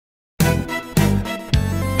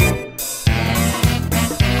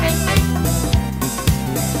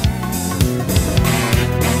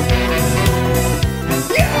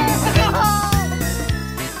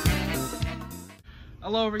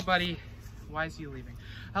Hello everybody. Why is he leaving?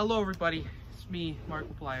 Hello everybody. It's me,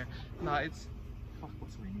 Markiplier. No, it's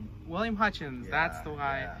what's my name? William Hutchins. Yeah, that's the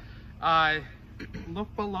guy. Yeah.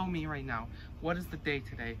 Look below me right now. What is the date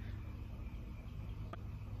today?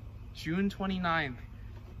 June 29th,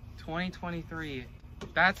 2023.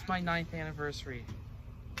 That's my 9th anniversary.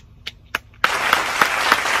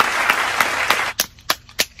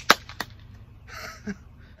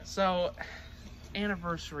 So,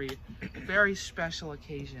 anniversary, very special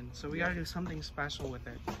occasion. So we gotta do something special with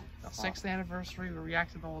it. 6th anniversary, we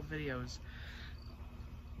reacted to old videos.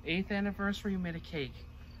 8th anniversary, we made a cake.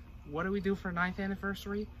 What do we do for 9th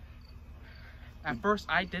anniversary? At first,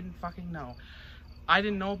 I didn't fucking know. I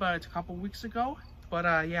didn't know about it a couple weeks ago,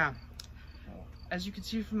 but yeah. As you can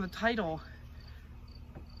see from the title,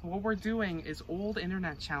 what we're doing is old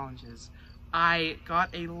internet challenges. I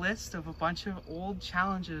got a list of a bunch of old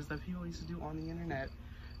challenges that people used to do on the internet,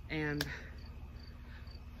 and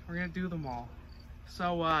we're gonna do them all.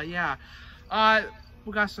 So yeah,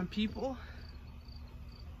 we got some people.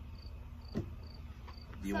 Do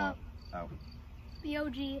you want? Oh. The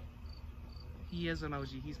OG. He is an OG.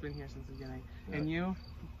 He's been here since the beginning. Yeah. And you?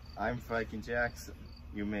 I'm Viking Jackson.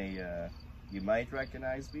 You might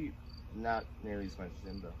recognize me, not nearly as much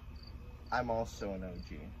as him though. I'm also an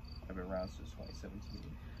OG. I've been around since 2017.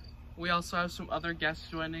 We also have some other guests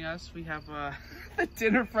joining us. We have the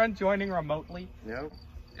dinner friend joining remotely. Yep.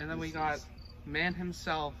 And then we got man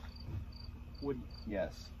himself.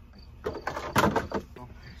 Yes.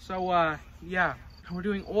 So yeah, we're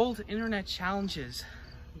doing old internet challenges.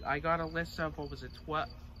 I got a list of, what was it,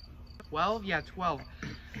 12? Yeah, 12.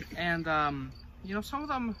 And you know, some of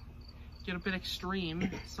them get a bit extreme,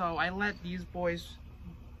 so I let these boys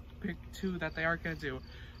pick 2 that they aren't gonna do.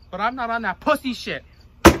 But I'm not on that pussy shit.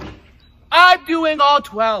 I'm doing all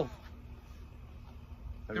 12.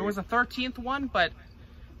 There was a 13th one, but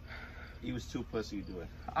he was too pussy to do it.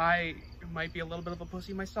 I might be a little bit of a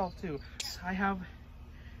pussy myself too. I have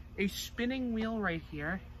a spinning wheel right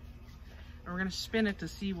here, and we're gonna spin it to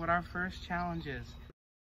see what our first challenge is.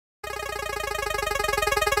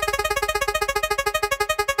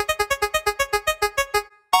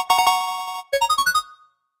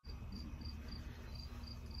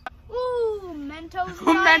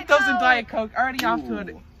 Mentos and Diet Coke, already off to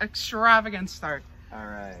an extravagant start.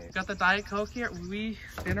 Alright. Got the Diet Coke here.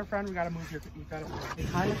 Dinner friend, we gotta move here. You gotta move. I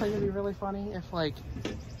kind of think it'd be really funny if, like,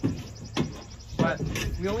 but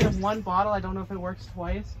we only have 1 bottle. I don't know if it works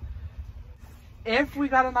twice. If we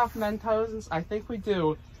got enough Mentos, I think we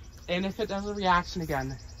do, and if it does a reaction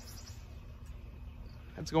again,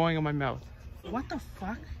 it's going in my mouth. What the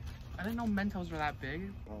fuck? I didn't know Mentos were that big.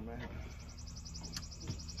 Oh man.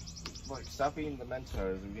 Look, stop eating the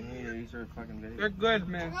Mentos. We need to use our fucking video. They're good,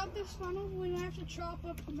 man. I got this funnel. We're gonna have to chop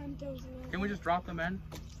up the Mentos. Can we just drop them in?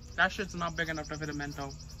 That shit's not big enough to fit a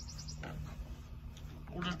Mento.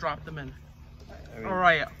 We'll just drop them in.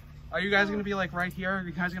 Alright. Are you guys gonna be like right here? Or are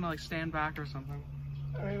you guys gonna like stand back or something?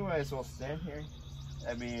 I mean, we might as well stand here.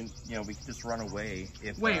 I mean, you know, we could just run away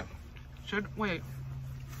if. Wait. Wait.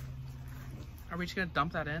 Are we just gonna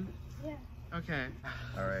dump that in? Yeah. Okay.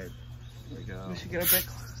 Alright. Here we go. We should get a bit.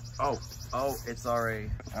 Oh, it's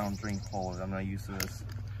already. I don't drink cold. I'm not used to this.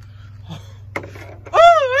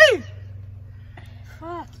 Oh, wait!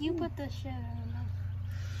 Fuck, you put this shit in.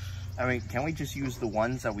 I mean, can we just use the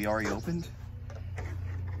ones that we already opened? I'm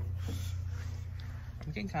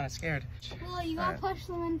getting kind of scared. Well, you gotta push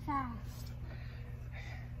them in fast.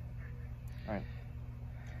 Alright.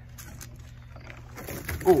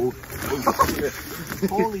 Oh, shit.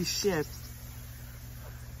 Holy shit.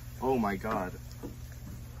 Oh my god.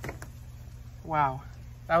 Wow.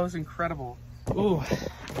 That was incredible. Ooh.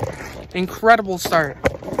 Incredible start.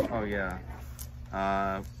 Oh yeah.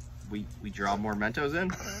 We draw more Mentos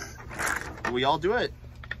in. We all do it.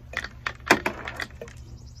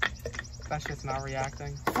 That shit's not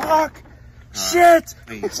reacting. Fuck! Shit!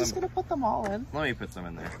 Wait, I'm just gonna put them all in. Let me put some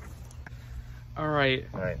in there. Alright.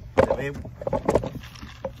 Alright.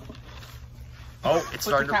 Oh, it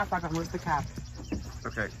started. Put the cap back on. Where's the cap?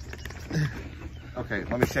 Okay. Okay,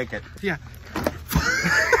 let me shake it. Yeah.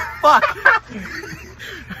 Fuck!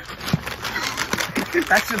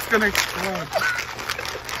 That's just gonna explode.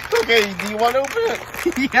 Okay, do you want to open it?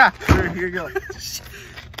 Yeah. Here you go.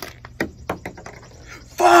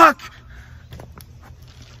 Fuck!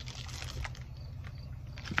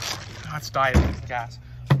 Oh, it's dying. It's gas.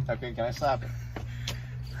 Okay, can I slap it?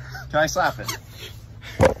 Can I slap it?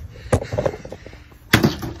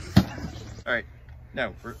 Alright.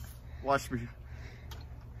 No, watch me.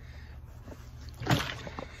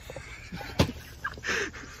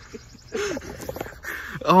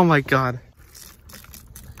 Oh my god.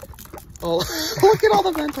 Oh, look at all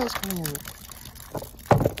the Mentos coming in.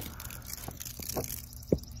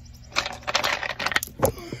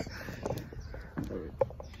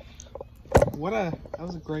 That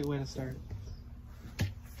was a great way to start.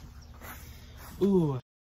 Ooh.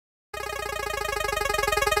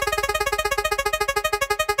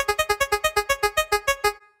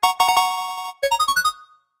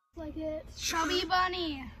 Like it's Chubby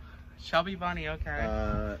Bunny. Chubby Bunny,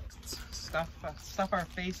 okay. Stuff our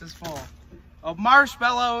faces full of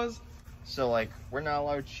marshmallows. So like, we're not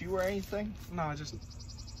allowed to chew or anything? No, just.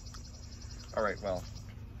 All right, well,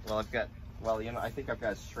 you know, I think I've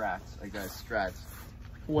got strats. I got strats.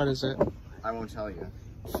 What is it? I won't tell you.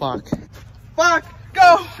 Fuck. Fuck!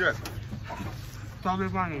 Go! Sure. Chubby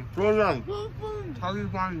Bunny. Go on. Chubby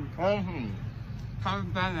Bunny. Mm-hmm. Chubby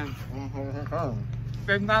Bunny. Mm-hmm.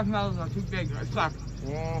 Big marshmallows are too big. I suck.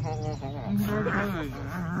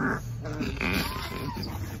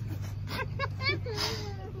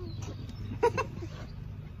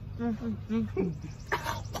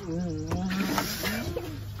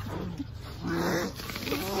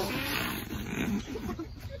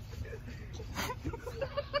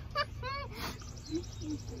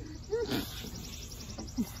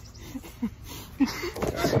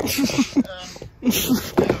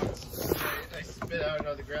 I spit out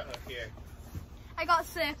another ground up here. I got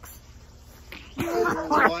 6.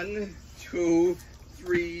 1, 2,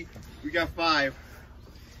 3. We got 5.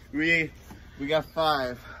 We got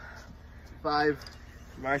 5. 5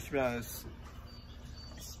 marshmallows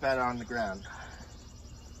spat on the ground.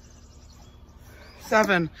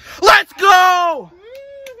 7. Let's go!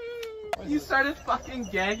 You started fucking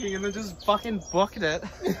gagging and then just fucking booked it.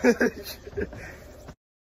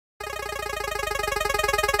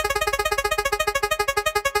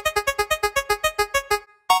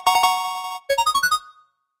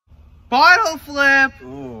 Bottle flip!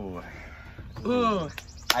 Ooh. Ooh.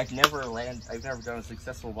 I've never done a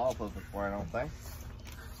successful ball flip before, I don't think.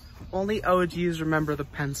 Only OGs remember the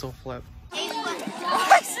pencil flip.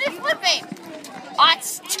 What's the flipping? Oh,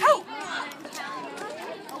 it's 2.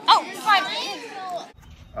 Oh,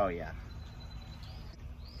 5. Oh yeah.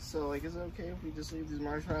 So like, is it okay if we just leave these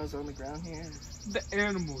marshmallows on the ground here? The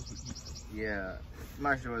animals. Yeah.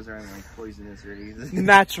 Marshmallows aren't like poisonous or anything.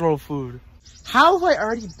 Natural food. How have I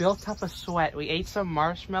already built up a sweat? We ate some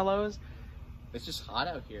marshmallows. It's just hot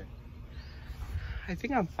out here. I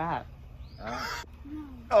think I'm fat.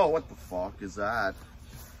 Oh, what the fuck is that?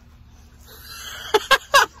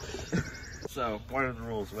 So, what are the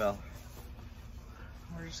rules? Well,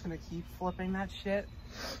 we're just gonna keep flipping that shit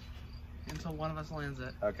until one of us lands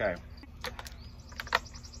it. Okay.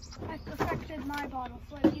 I perfected my bottle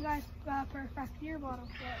flip. You guys perfect your bottle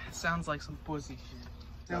flip. It sounds like some pussy shit.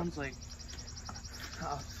 Sounds like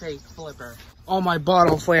a fake flipper. All my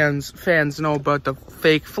bottle fans know about the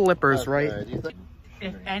fake flippers, right? Do you think?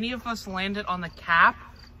 If any of us landed on the cap,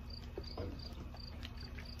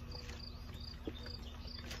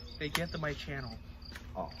 they get to my channel.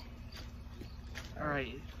 Oh. All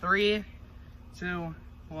right, 3, 2,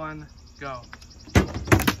 1, go.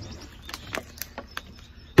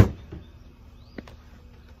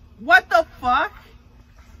 What the fuck?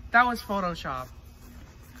 That was Photoshop.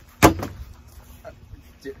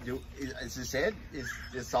 Is this it? Is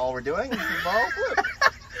this all we're doing? Is the ball flip?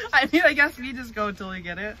 I mean, I guess we just go until we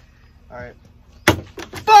get it. All right.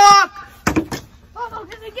 Fuck! Oh,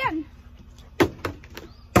 hit it again.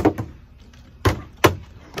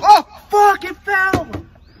 Oh, fuck, it fell!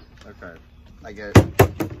 Okay, I get it.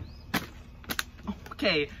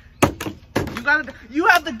 Okay, you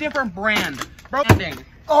have the different brand. Bro,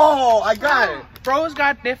 Oh, I got it. Bro's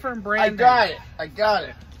got different branding. I got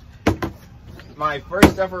it. My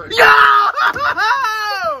first ever. No!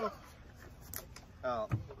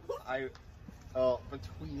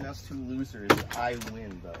 Between us two losers, I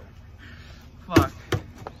win though. Fuck.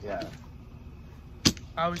 Yeah.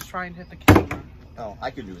 I was trying to hit the camera. Oh, I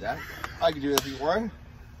could do that. I could do that if you want.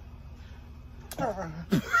 Let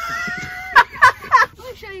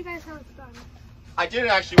me show you guys how it's done. I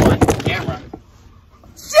didn't actually want the camera.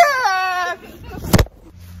 Shit!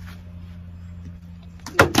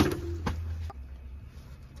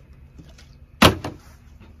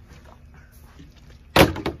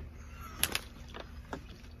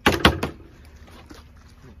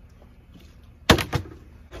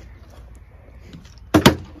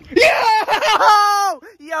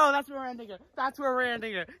 Yo, that's where we're ending it. That's where we're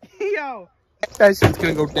ending it. Yo. That shit's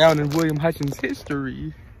gonna go down in William Hutchins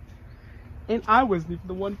history. And I wasn't even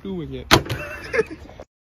the one doing it.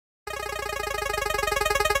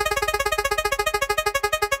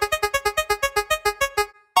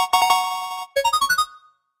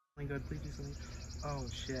 Good, please do something. Oh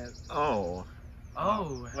shit. Oh.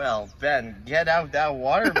 Oh. Well, Ben, get out that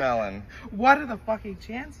watermelon. What are the fucking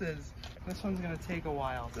chances? This one's gonna take a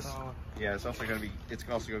while, so. Yeah, it's also gonna be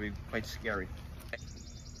quite scary.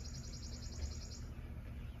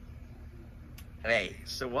 Hey,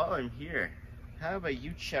 so while I'm here, how about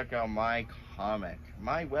you check out my comic,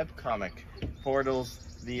 my webcomic, Portals: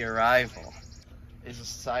 The Arrival. It's a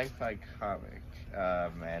sci-fi comic,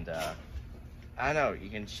 and I don't know, you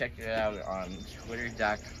can check it out on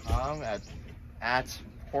twitter.com at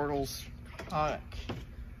Portals Comic.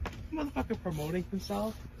 Motherfucker promoting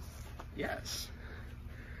himself. Yes.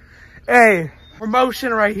 Hey,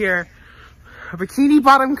 promotion right here. Bikini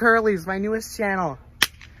Bottom Curlies, my newest channel.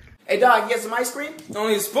 Hey dog, get some ice cream?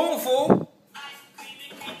 Only a spoonful.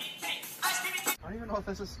 I don't even know if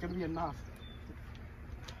this is gonna be enough.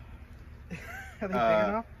 Are they big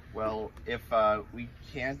enough? Well, if we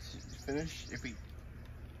can't finish,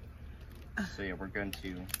 so yeah, we're going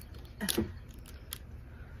to.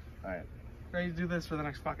 Alright. Ready to do this for the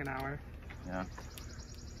next fucking hour. Yeah.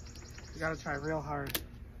 You gotta try real hard.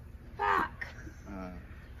 Fuck.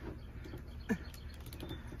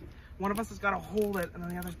 One of us has gotta hold it, and then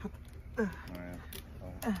the other's put. Alright.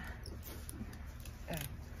 Oh.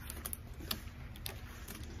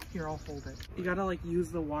 Here, I'll hold it. You gotta like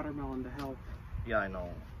use the watermelon to help. Yeah, I know.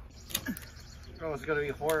 Oh, it's gonna be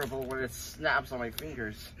horrible when it snaps on my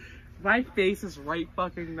fingers. My face is right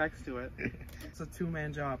fucking next to it. It's a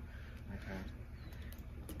two-man job.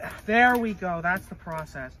 Okay. There we go. That's the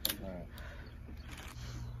process. Alright.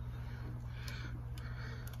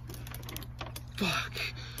 Fuck.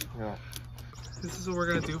 Yeah. This is what we're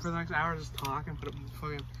gonna do for the next hour. Just talk and put it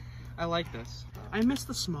fucking. I like this. I miss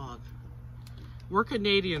the smog. We're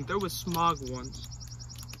Canadian. There was smog once.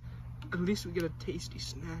 At least we get a tasty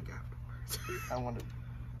snack afterwards. I wonder.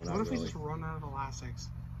 What if we just run out of elastics?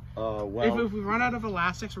 Well. If we run out of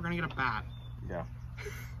elastics, we're gonna get a bat. Yeah.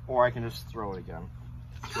 Or I can just throw it again.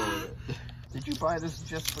 Did you buy this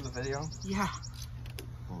just for the video? Yeah.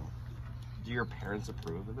 Do your parents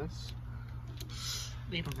approve of this?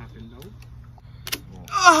 They don't have to know.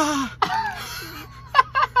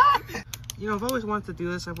 You know, I've always wanted to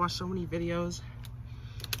do this. I've watched so many videos.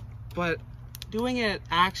 But doing it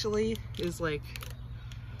actually is like,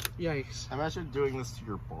 yikes. Imagine doing this to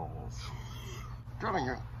your balls.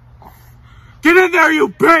 Get in there, you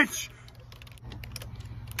bitch!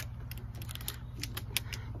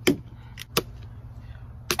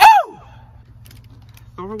 Ow!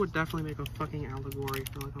 Thor would definitely make a fucking allegory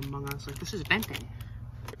for like Among Us. Like, this is venting.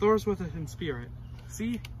 Thor's with us in spirit.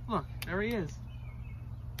 See? Look, there he is.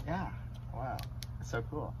 Yeah. Wow. It's so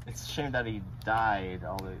cool. It's a shame that he died.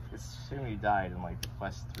 It's a shame he died in like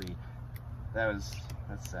Quest 3. That's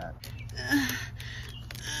sad.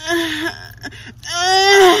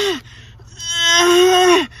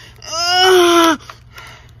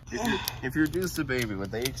 If you reduce the baby,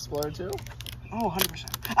 would they explode too? Oh, 100%.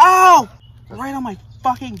 Ow! Right on my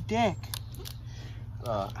fucking dick.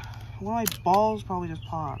 One of my balls probably just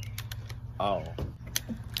popped. Oh.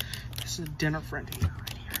 This is a dinner friend here,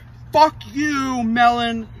 right here. Fuck you,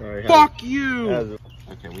 Melon! Sorry, Fuck you!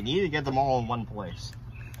 Okay, we need to get them all in one place.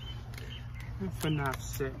 FNAF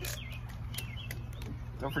 6.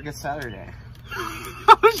 Don't forget Saturday.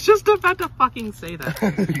 I was just about to fucking say that.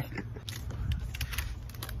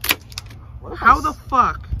 How the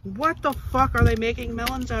fuck? What the fuck are they making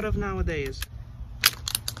melons out of nowadays?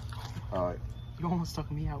 You almost took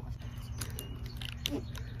me out.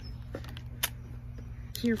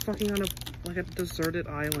 You're fucking on a deserted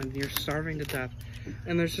island. You're starving to death,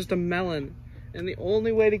 and there's just a melon. And the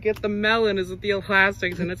only way to get the melon is with the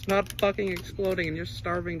elastics, and it's not fucking exploding, and you're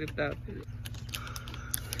starving to death.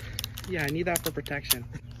 Yeah, I need that for protection.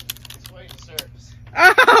 That's why it serves.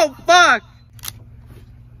 Oh, fuck!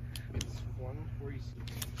 It's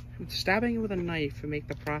 1:46. Stabbing it with a knife to make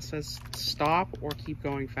the process stop or keep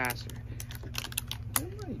going faster. Oh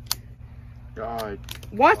my god.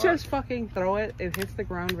 Watch us fucking throw it. It hits the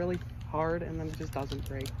ground really hard, and then it just doesn't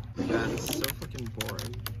break. That's so fucking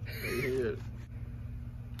boring. I hate it.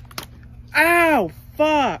 Ow!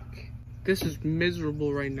 Fuck! This is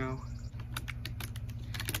miserable right now.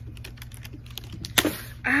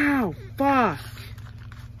 Ow! Fuck!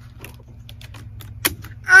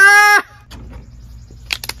 Ah!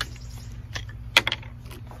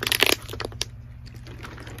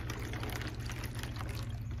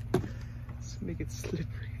 Let's make it slippery.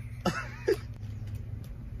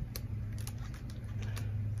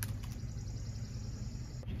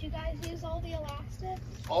 Did you guys use all the elastics?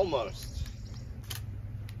 Almost.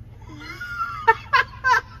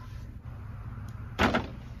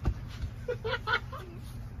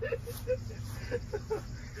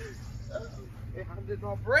 How did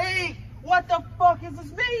not break? What the fuck is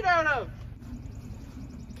this made out of?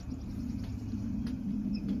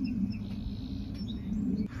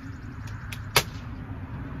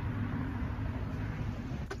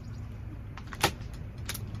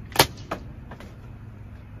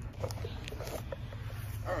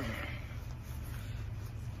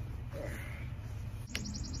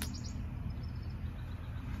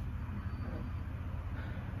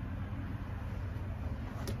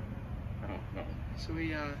 Should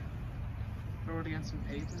we throw it against some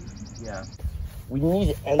paper? Yeah. We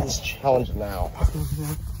need to end this challenge now.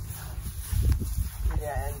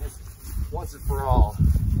 Yeah, end this once and for all.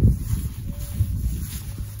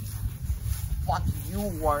 Fuck you,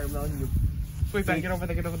 watermelon, you. Wait, Ben, get over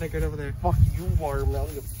there, get over there, get over there. Fuck you,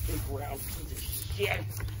 watermelon, you big round piece of shit.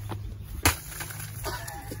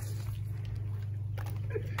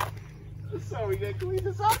 So we gonna clean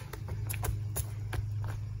this up?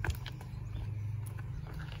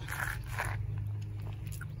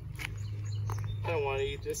 I don't want to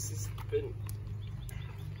eat this. It's been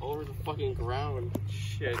all over the fucking ground.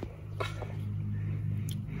 Shit.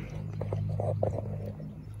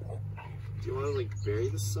 Do you want to like bury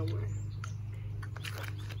this somewhere?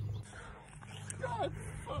 God,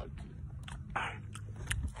 fuck.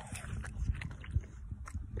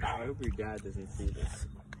 I hope your dad doesn't see this.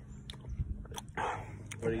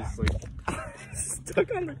 But he's like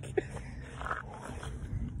stuck on the kid.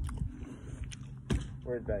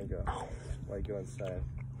 Where'd Ben go? Why'd he go inside?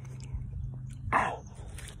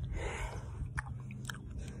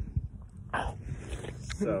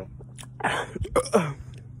 So.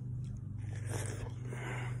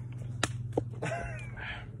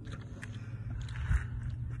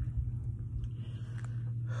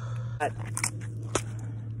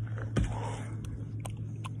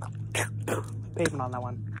 Pavement on that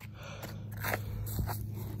one.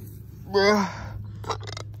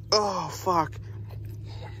 Oh, fuck.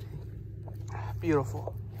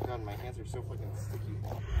 Beautiful. God, my hands are so fucking sticky.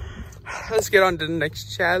 Let's get on to the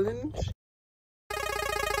next challenge.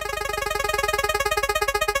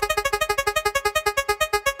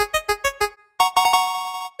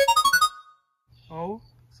 Oh?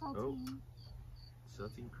 Saltine.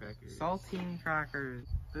 Saltine crackers. Saltine crackers.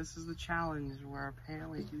 This is the challenge where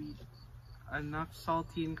apparently if you eat enough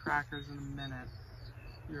saltine crackers in a minute,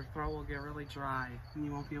 your throat will get really dry and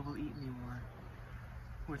you won't be able to eat anymore.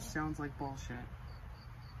 Which sounds like bullshit.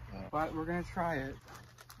 But we're gonna try it.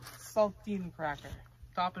 Saltine cracker.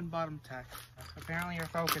 Top and bottom text. Apparently your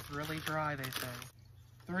throat gets really dry, they say.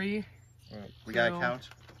 3, Right. We gotta count.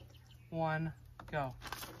 1, go.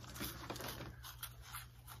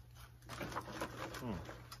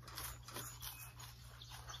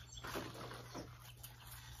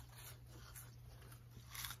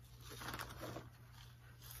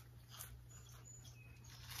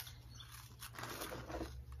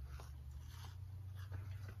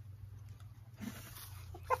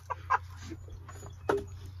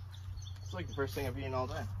 It's like the first thing I've eaten all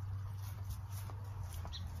day.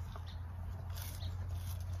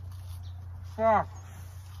 Fuck.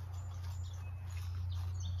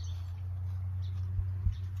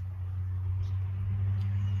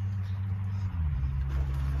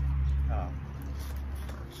 Oh.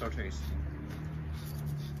 So tasty.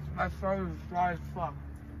 My throat is dry as fuck.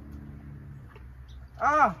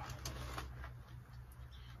 Ah!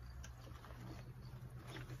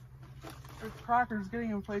 This cracker's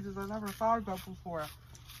getting in places I never thought about before.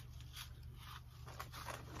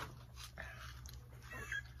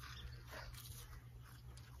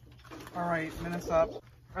 Alright, minutes up.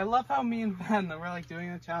 I love how me and Ben, we're like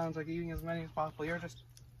doing the challenge, like eating as many as possible. You're just...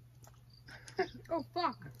 Oh,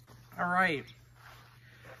 fuck. Alright.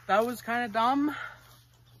 That was kind of dumb,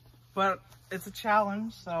 but it's a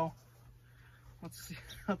challenge, so let's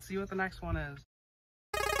see what the next one is.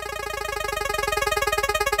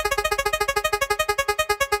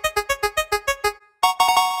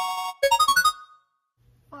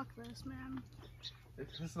 Fuck this, man.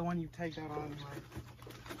 This is the one you take out on, like...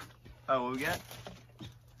 Oh, what we get?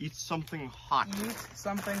 Eat something hot. Eat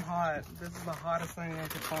something hot. This is the hottest thing I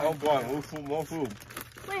could find. Oh boy, more food, more food.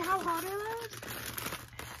 Wait, how hot are those?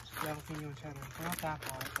 Jalapeno cheddar. They're not that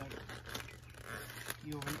hot, but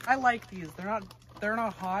I like these. They're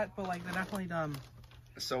not hot, but like they're definitely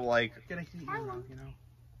So like, get a heat in your mouth, you know.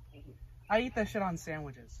 I eat that shit on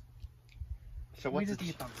sandwiches. so We what's just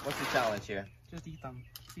eat them. What's the challenge here? Just eat them.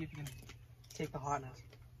 See if you can take the hotness.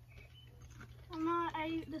 I'm not,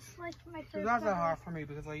 this is like my first It's not that time. hot for me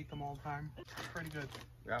because I eat them all the time. It's pretty good.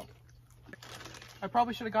 Yeah. I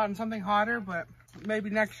probably should have gotten something hotter, but Maybe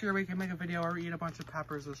next year we can make a video or eat a bunch of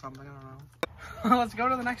peppers or something, I don't know. Let's go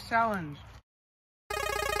to the next challenge.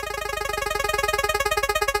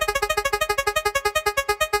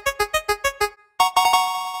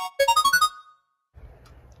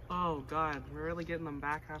 Oh God, we're really getting them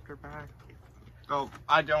back after back. Oh,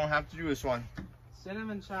 I don't have to do this one.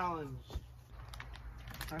 Cinnamon challenge.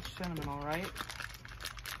 That's cinnamon, all right.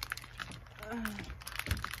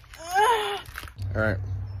 All right.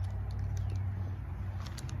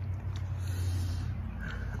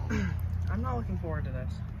 I'm not looking forward to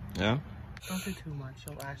this. Yeah? Don't do too much,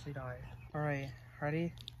 you'll actually die. All right,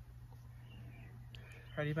 ready?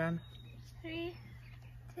 Ready, Ben? 3,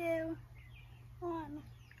 2, 1.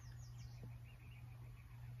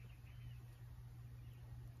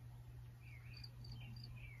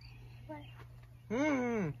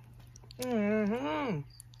 Mmm. Mm-hmm.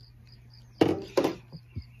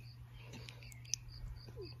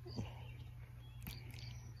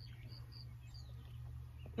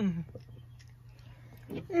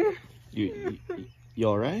 You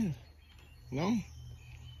all right? No?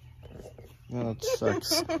 No, that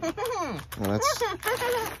sucks. No,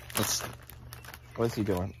 that's. What's he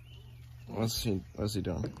doing? What's he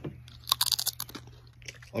doing?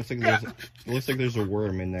 Looks like there's a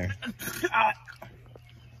worm in there.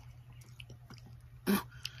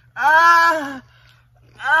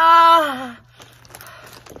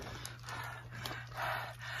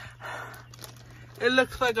 It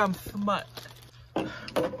looks like I'm smut.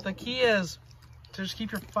 The key is to just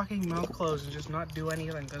keep your fucking mouth closed and just not do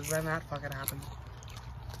anything, because then that fucking happens.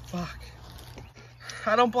 Fuck.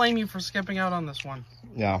 I don't blame you for skipping out on this one.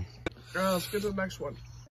 Yeah. Let's get to the next one.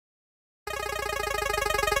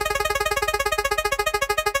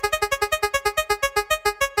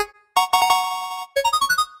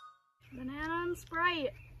 Banana and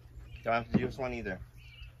Sprite. Don't have to do this one either.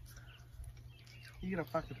 You get a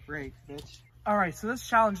fucking break, bitch. Alright, so this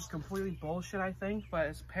challenge is completely bullshit, I think, but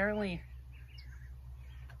it's apparently...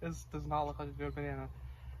 This does not look like a good banana.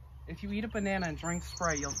 If you eat a banana and drink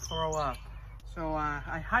Sprite, you'll throw up. So,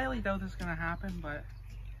 I highly doubt this is gonna happen, but...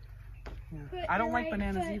 Yeah. I don't like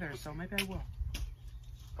bananas either, so maybe I will.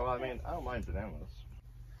 Well, I mean, I don't mind bananas.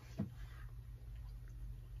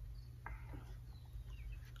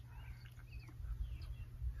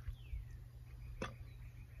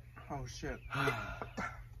 Oh, shit.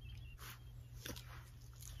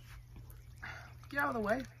 Get out of the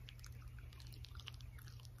way.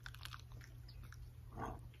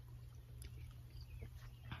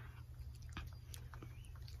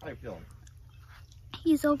 How you feeling?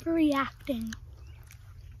 He's overreacting.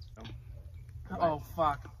 Oh,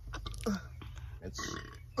 fuck. It's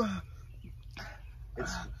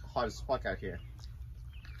hot as fuck out here.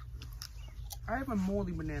 I have a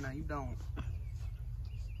moldy banana, you don't.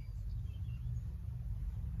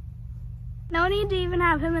 No need to even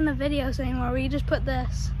have him in the videos anymore. We just put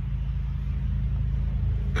this.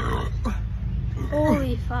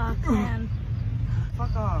 Holy fuck, man.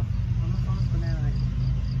 Fuck off. I'm not on this banana.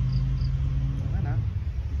 Banana,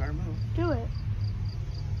 you better move. Do it.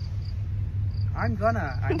 I'm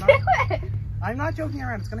gonna. Do it. I'm not joking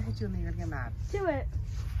around. It's gonna hit you and then you're gonna get mad. Do it.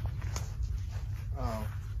 Oh.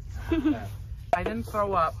 I didn't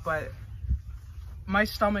throw up, but my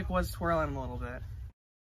stomach was swirling a little bit.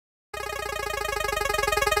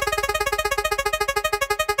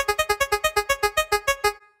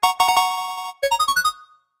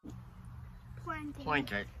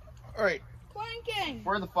 Planking. Alright. Planking.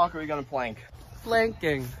 Where the fuck are we gonna plank?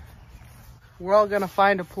 Planking. We're all gonna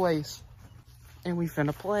find a place and we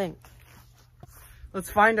finna plank. Let's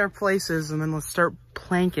find our places and then let's start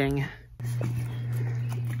planking.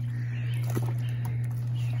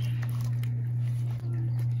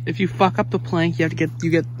 If you fuck up the plank, you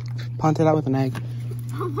get punted out with an egg.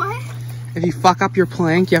 What? If you fuck up your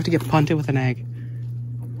plank, you have to get punted with an egg.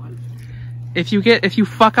 If you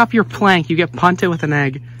fuck up your plank, you get punted with an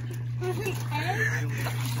egg.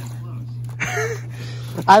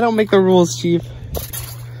 I don't make the rules, Chief.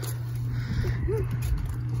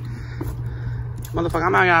 Motherfucker,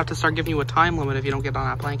 I'm not gonna have to start giving you a time limit if you don't get on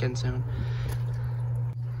that planking soon.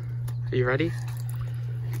 Are you ready?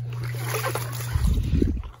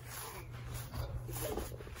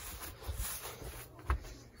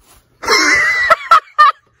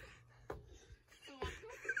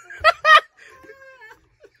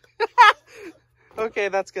 Okay,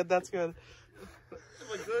 that's good, that's good. Am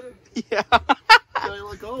I good? Yeah. Can I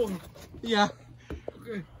let go? Yeah.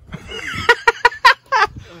 Okay.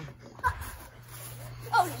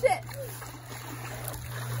 Oh shit.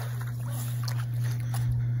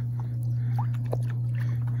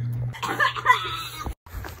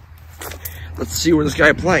 Let's see where this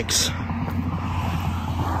guy planks.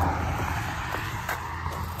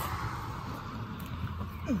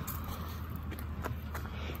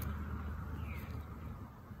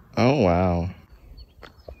 Oh, wow.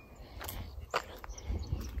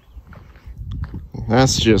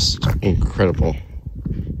 That's just incredible.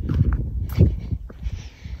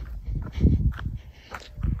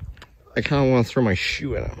 I kind of want to throw my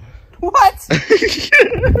shoe at him. What?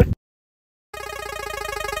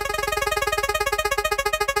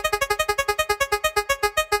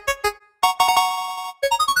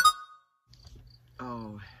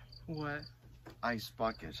 Oh. What? Ice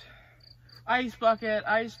bucket. Ice bucket,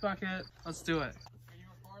 ice bucket. Let's do it. Are you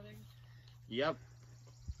recording? Yep.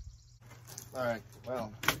 Alright,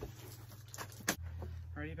 well.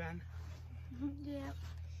 Ready, Ben? Yep.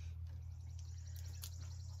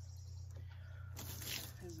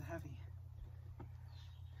 This is heavy.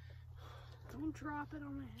 Don't drop it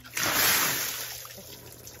on my head.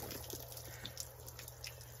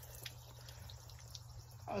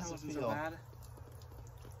 How does it wasn't feel? so bad.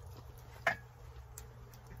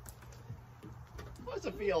 How does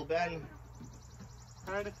it feel, Ben?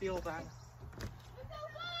 How did it feel, Ben?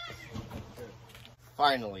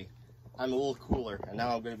 Finally, I'm a little cooler, and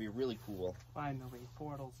now I'm going to be really cool. Finally,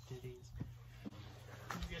 portals ditties.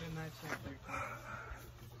 You get in that chapter.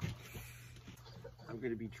 I'm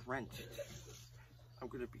going to be drenched. I'm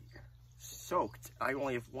going to be soaked. I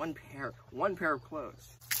only have one pair of clothes.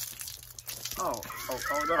 Oh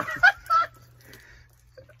no.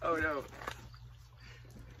 Oh no.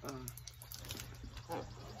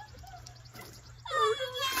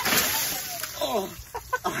 Oh.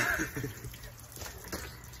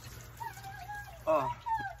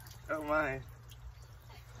 Oh my.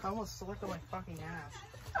 I almost slipped on my fucking ass.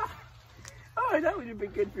 Oh, that would have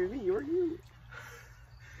been good for me, or you.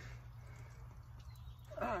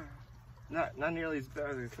 Not nearly as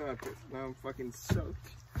bad as I thought, but now I'm fucking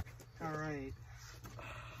soaked. Alright.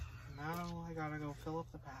 Now I gotta go fill up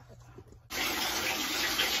the bathtub.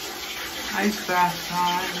 Ice bath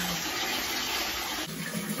time.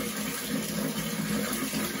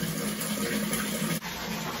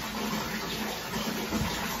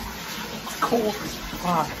 It's cold as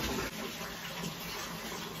fuck.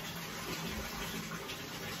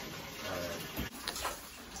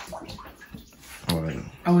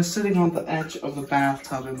 I was sitting on the edge of the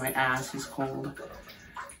bathtub and my ass is cold.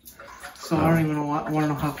 So I don't even want to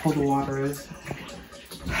know how cold the water is.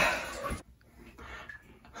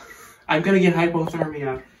 I'm gonna get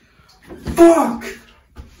hypothermia. Fuck!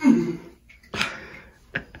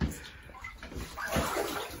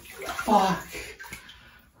 Fuck.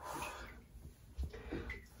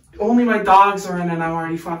 Only my dogs are in and I'm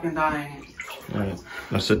already fucking dying. Alright,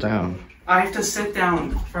 now sit down. I have to sit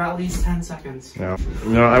down for at least 10 seconds. No,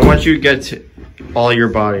 I want you to get all your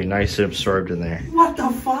body nice and absorbed in there. What the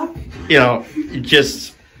fuck? You know,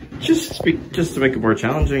 just to make it more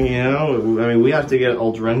challenging, you know? I mean, we have to get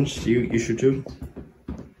all drenched. You should too.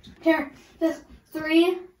 Here, this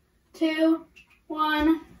 3, 2,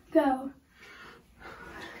 1, go.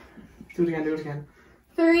 Do it again, do it again.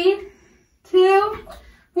 3, 2,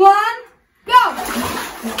 1, go!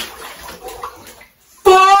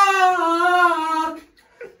 Fuck!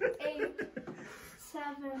 8,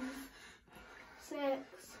 7, 6,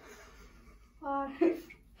 5,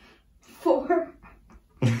 4,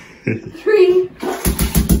 3,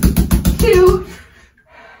 2,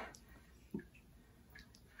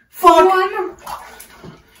 Fuck! 1.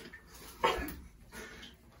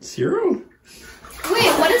 0?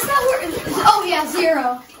 Wait, what is that word? Oh yeah,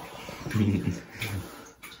 0.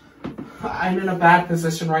 I'm in a bad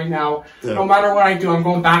position right now. Yeah. No matter what I do, I'm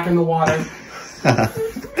going back in the water.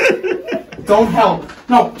 Don't help.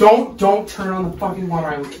 No, don't turn on the fucking water.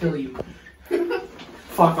 I will kill you.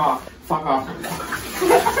 Fuck off. Fuck off.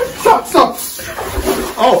 Stop.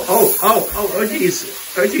 Oh, jeez.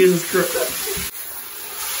 Oh, Jesus Christ.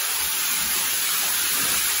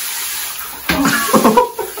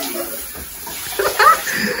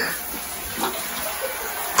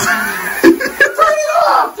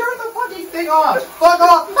 Turn the fucking thing off! Fuck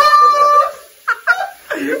off!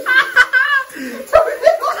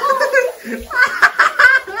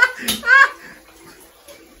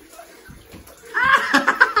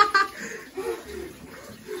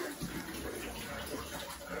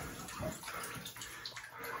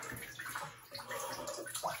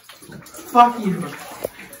 Fuck you.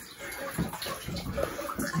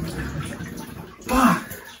 Fuck.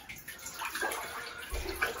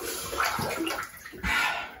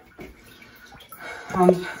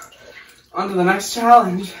 On to the next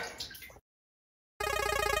challenge.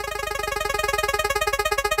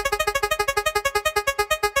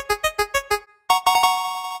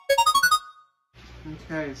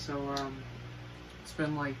 Okay, so it's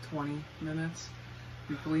been like 20 minutes.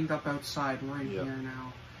 We cleaned up outside. We're in here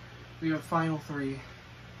now. We have final 3.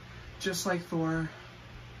 Just like Thor,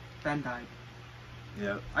 Ben died.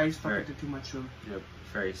 Yep. I fucking did too much to him. Yep.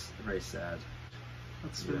 Very, very sad.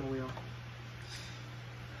 Let's spin the wheel.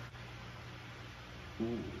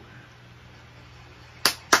 Ooh.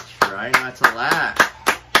 Try not to laugh.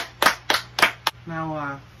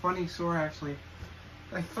 Now, funny story actually.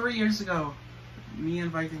 Like 3 years ago, me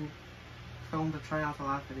and Viking filmed a try not to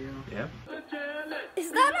laugh video. Yep.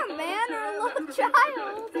 Is that a man or a little child?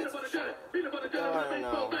 Oh, I don't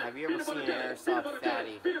know. Have you ever seen an airsoft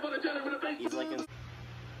fatty? He's like in...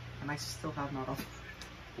 And I still have not uploaded.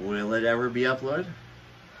 Will it ever be uploaded?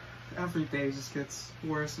 Every day just gets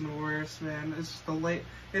worse and worse, man. It's just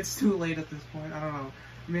it's too late at this point. I don't know.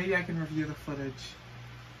 Maybe I can review the footage.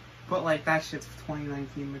 But like that shit's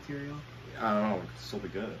 2019 material. I don't know. It could still be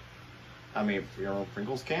good. I mean, you know,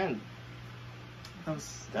 Pringles can.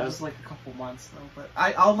 That was like a couple months though. But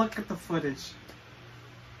I'll look at the footage.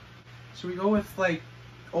 Should we go with like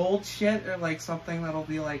old shit or like something that'll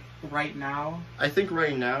be like right now? I think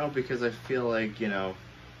right now, because I feel like, you know,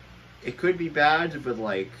 it could be bad, but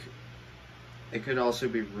like it could also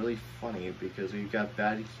be really funny because we've got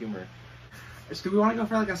bad humor. Do we want to go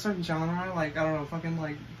for like a certain genre? Like, I don't know, fucking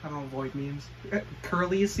like, I don't know, void memes.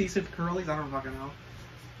 Curlies, seasoned Curlies? I don't fucking know.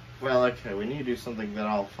 Well, okay, we need to do something that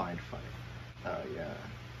I'll find funny. Oh, yeah.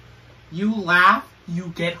 You laugh,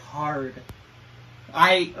 you get hard.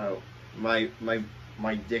 Oh, my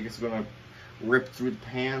dick is gonna rip through the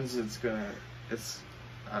pans. It's gonna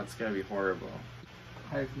be horrible.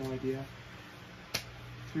 I have no idea.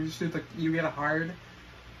 Should we just do the, you get a hard?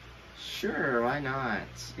 Sure, why not?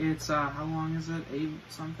 It's, how long is it? 8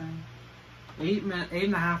 something?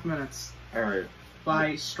 8.5 minutes. Alright.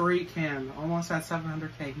 By StreetCan. Almost at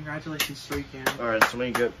 700k. Congratulations, StreetCan. Alright, so let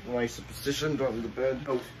me get my positioned on the bed.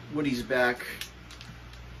 Oh, Woody's back.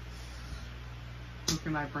 Who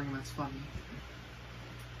can I bring that's funny?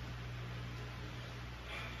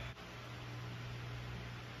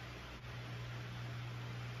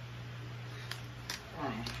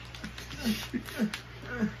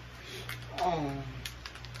 Oh.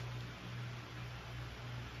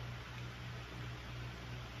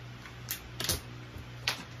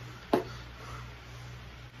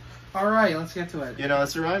 All right, let's get to it. You know,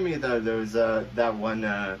 it's reminding me of those those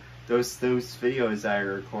videos I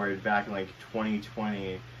recorded back in like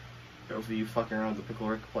 2020 of you fucking around with the Pickle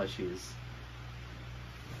Rick plushies.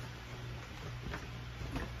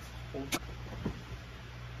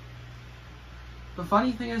 The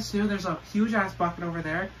funny thing is too, there's a huge ass bucket over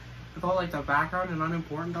there with all like the background and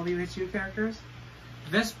unimportant WHU characters.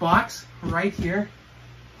 This box right here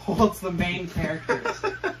holds the main characters.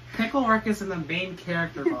 Pickle Rick is in the main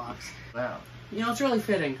character box. Wow. You know, it's really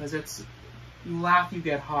fitting because it's, you laugh, you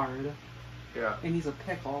get hard. Yeah. And he's a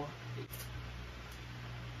pickle.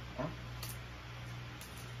 Huh?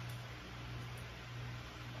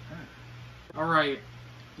 Alright,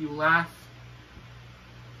 you laugh,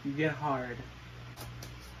 you get hard.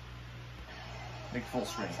 Make full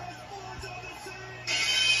screen.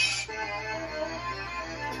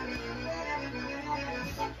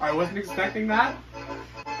 I wasn't expecting that.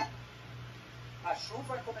 A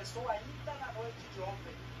chuva começou ainda na noite de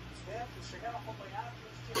ontem. Os ventos chegaram acompanhados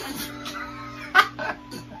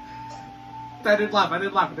de... I didn't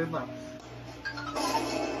laugh.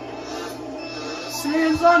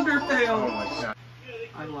 Sans Undertale! Oh my god.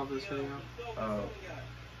 I love this video. Oh.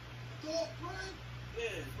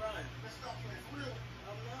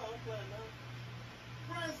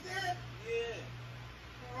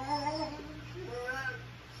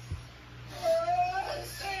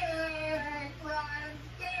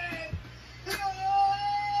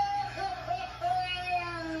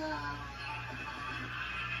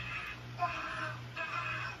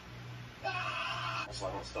 So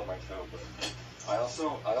I don't stub my toe, but I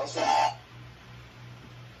also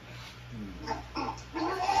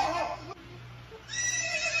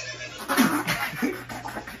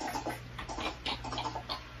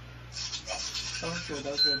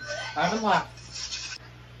That was good. I haven't laughed.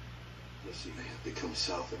 Missy may have become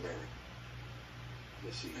South American.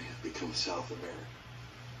 Missy may have become South American.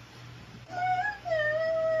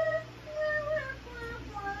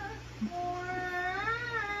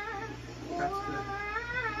 That's good.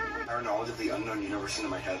 Our knowledge of the unknown universe into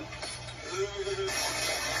my head.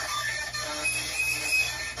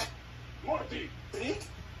 Morty! Rick?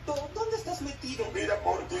 ¿Dónde estás metido? Mira,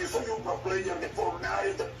 Morty, soy un pro player de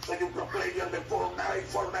Fortnite. Soy un pro player de Fortnite.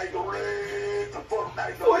 Fortnite Rick.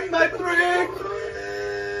 Fortnite Rick.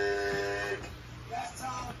 Last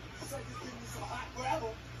time, you said you give me some hot gravel.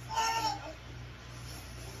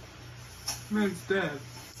 Man's dead.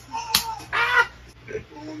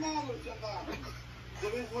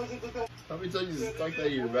 How many times you stuck that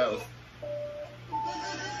in your mouth?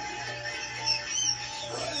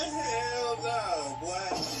 Hell no,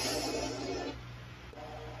 boy.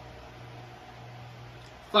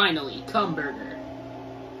 Finally, cum burger.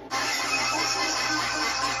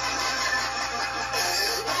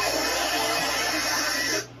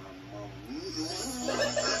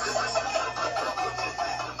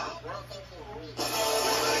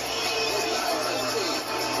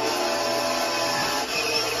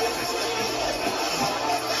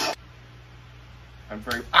 I'm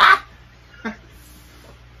very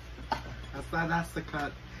That's the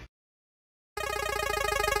cut.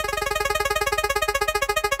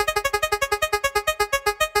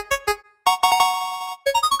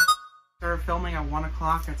 Started filming at 1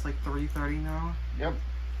 o'clock. It's like 3:30 now. Yep.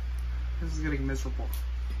 This is getting miserable.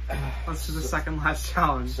 Let's do the second last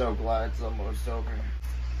challenge. So glad it's almost over.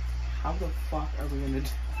 How the fuck are we gonna do?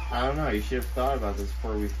 I don't know. You should have thought about this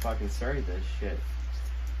before we fucking started this shit.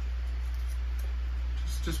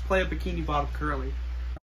 Just play a Bikini Bottom Curly.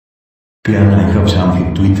 Can I have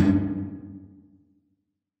something to eat?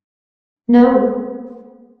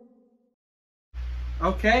 No.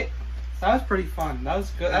 Okay, that was pretty fun. That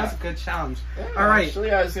was good. That was a good challenge. Yeah, all right.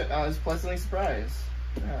 Actually, I was pleasantly surprised.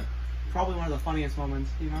 Yeah. Probably one of the funniest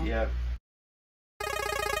moments, you know. Yep.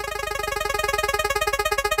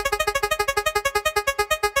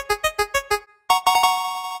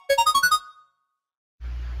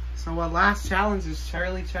 So last challenge is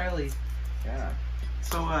Charlie. Yeah.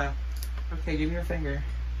 So okay, give me your finger.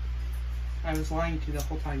 I was lying to you the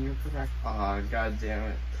whole time. You were correct. Oh, god damn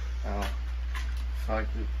it. Oh. Fuck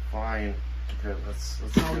it. Fine. Okay, let's No,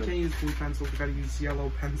 do we it. can't use blue pencils. We gotta use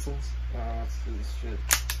yellow pencils. Let's do this shit.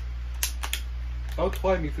 Don't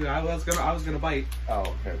play me through. I was gonna bite.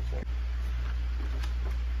 Oh, okay.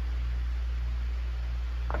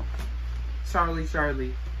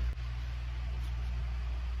 Charlie.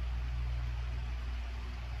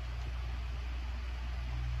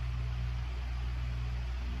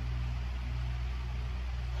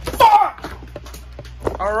 Fuck!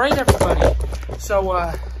 Alright, everybody.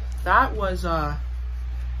 So, that was,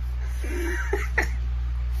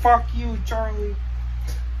 fuck you, Charlie.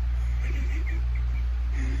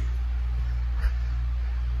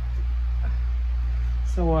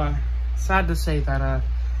 So, sad to say that,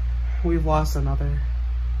 we've lost another.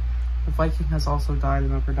 The Viking has also died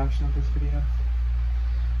in the production of this video.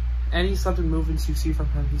 Any sudden movements you see from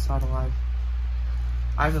him, he's not alive.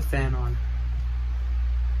 I have a fan on.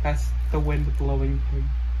 That's the wind blowing him.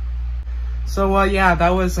 So, yeah, that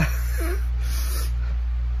was...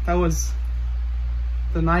 that was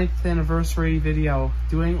the 9th anniversary video,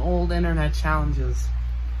 doing old internet challenges.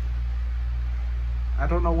 I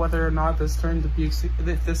don't know whether or not this turned to be,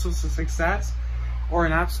 if this was a success or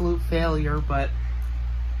an absolute failure, but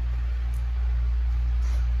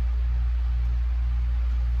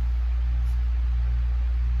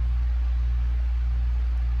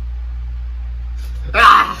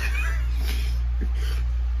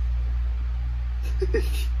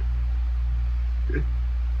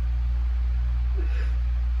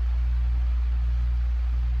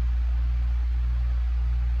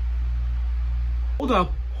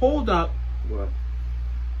Hold up. What?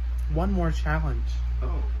 One more challenge.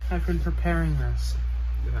 Oh. I've been preparing this.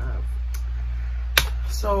 You have.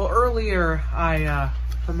 So earlier I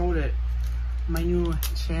promoted my new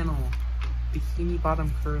channel, Bikini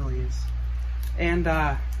Bottom Curlies. And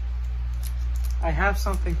I have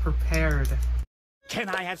something prepared. Can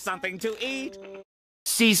I have something to eat?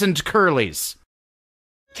 Seasoned Curlies.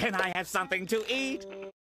 Can I have something to eat?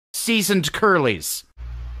 Seasoned Curlies.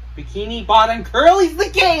 Bikini Bottom Curlies, the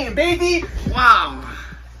game, baby! Wow!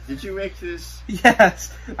 Did you make this?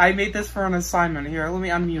 Yes, I made this for an assignment. Here, let me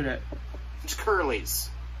unmute it. It's Curlies.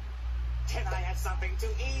 Can I have something to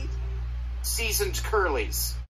eat? Seasoned Curlies.